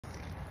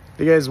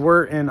Hey guys,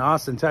 we're in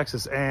Austin,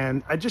 Texas,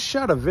 and I just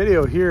shot a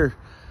video here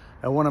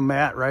at one of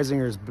Matt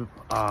Reisinger's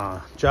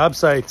job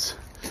sites,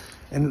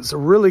 and it's a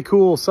really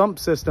cool sump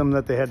system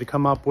that they had to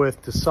come up with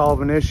to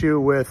solve an issue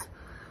with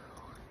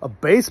a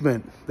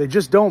basement. They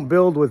just don't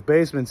build with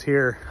basements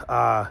here,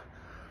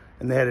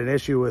 and they had an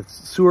issue with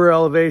sewer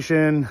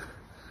elevation,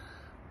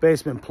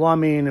 basement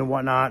plumbing and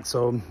whatnot.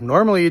 So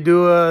normally you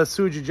do a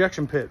sewage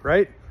ejection pit,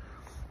 right?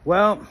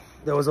 Well,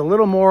 there was a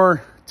little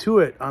more to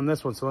it on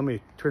this one, so let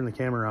me turn the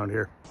camera around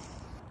here.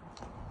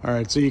 All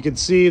right, so you can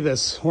see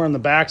this, we're on the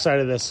back side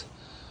of this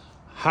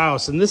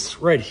house, and this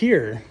right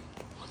here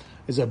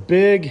is a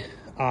big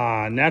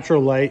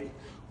natural light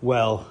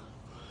well.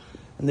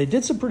 And they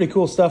did some pretty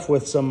cool stuff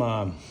with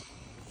some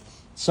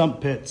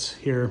sump pits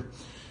here.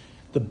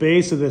 The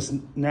base of this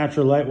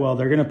natural light well,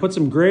 they're gonna put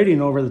some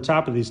grading over the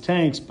top of these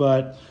tanks,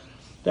 but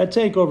that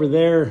tank over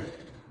there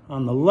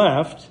on the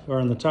left,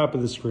 or on the top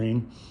of the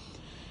screen,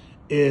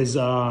 is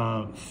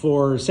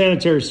for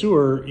sanitary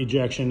sewer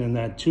ejection, and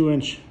that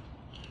 2-inch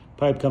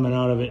pipe coming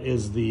out of it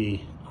is the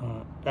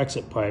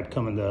exit pipe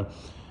coming to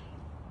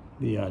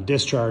the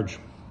discharge.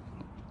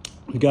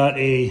 We got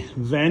a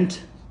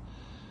vent,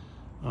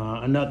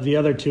 the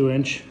other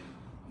 2-inch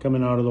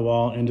coming out of the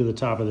wall into the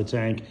top of the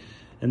tank,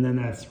 and then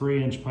that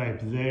 3-inch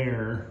pipe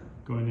there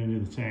going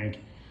into the tank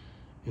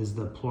is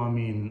the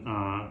plumbing,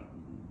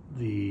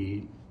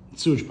 the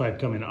sewage pipe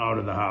coming out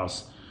of the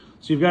house.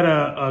 So you've got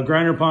a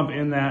grinder pump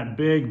in that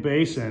big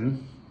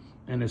basin,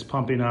 and it's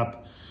pumping up,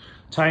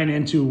 tying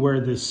into where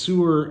the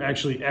sewer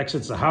actually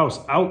exits the house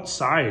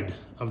outside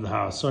of the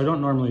house. So I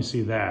don't normally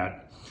see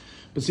that.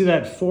 But see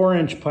that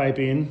 4-inch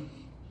piping,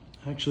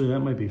 actually that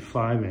might be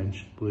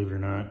 5-inch, believe it or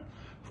not.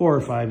 4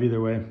 or 5,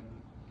 either way.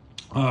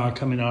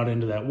 Coming out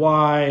into that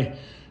Y,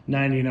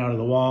 90 out of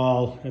the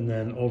wall, and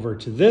then over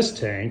to this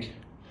tank.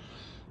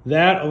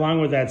 That,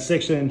 along with that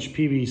 6-inch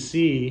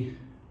PVC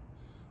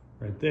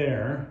right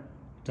there,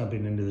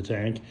 dumping into the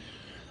tank,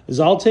 is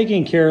all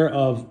taking care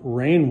of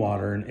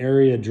rainwater and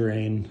area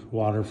drain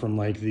water from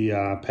like the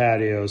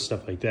patios,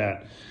 stuff like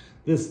that.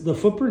 The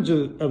footprint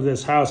of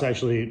this house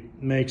actually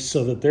makes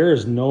so that there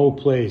is no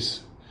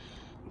place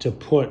to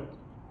put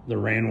the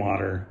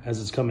rainwater as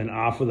it's coming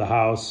off of the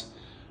house,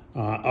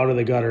 out of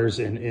the gutters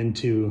and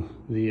into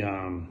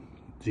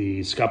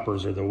the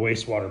scuppers or the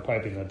wastewater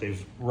piping that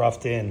they've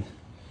roughed in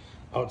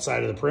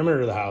outside of the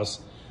perimeter of the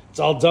house. It's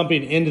all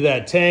dumping into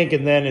that tank,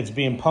 and then it's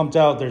being pumped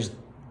out. There's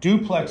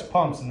duplex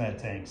pumps in that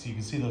tank. So you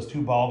can see those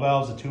 2 ball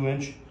valves, the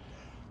 2-inch,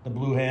 the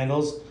blue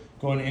handles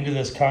going into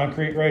this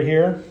concrete right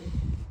here.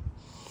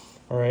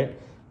 All right,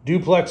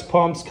 duplex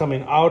pumps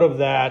coming out of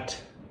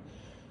that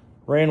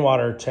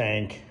rainwater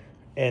tank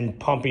and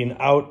pumping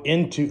out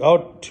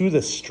to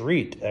the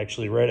street,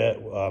 actually right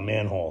at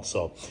manhole.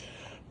 So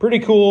pretty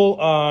cool.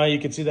 You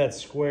can see that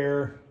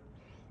square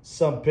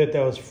sump pit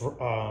that was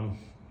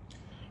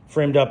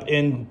formed up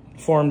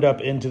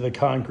into the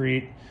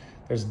concrete.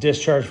 There's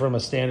discharge from a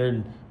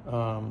standard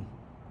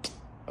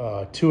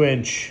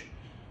 2-inch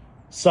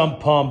sump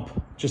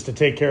pump just to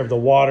take care of the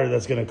water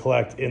that's going to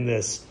collect in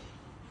this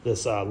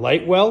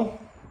light well.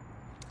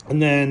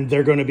 And then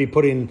they're going to be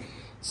putting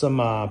some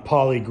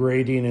poly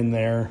grading in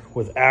there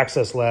with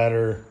access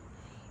ladder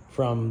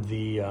from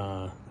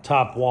the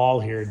top wall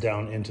here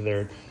down into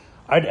there.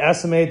 I'd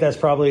estimate that's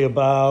probably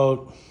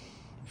about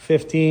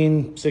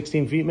 15,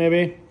 16 feet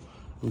maybe.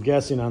 I'm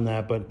guessing on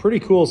that, but pretty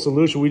cool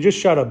solution. We just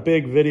shot a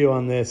big video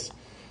on this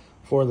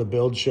for the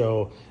build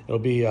show. It'll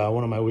be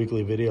one of my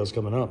weekly videos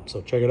coming up,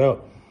 so check it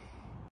out.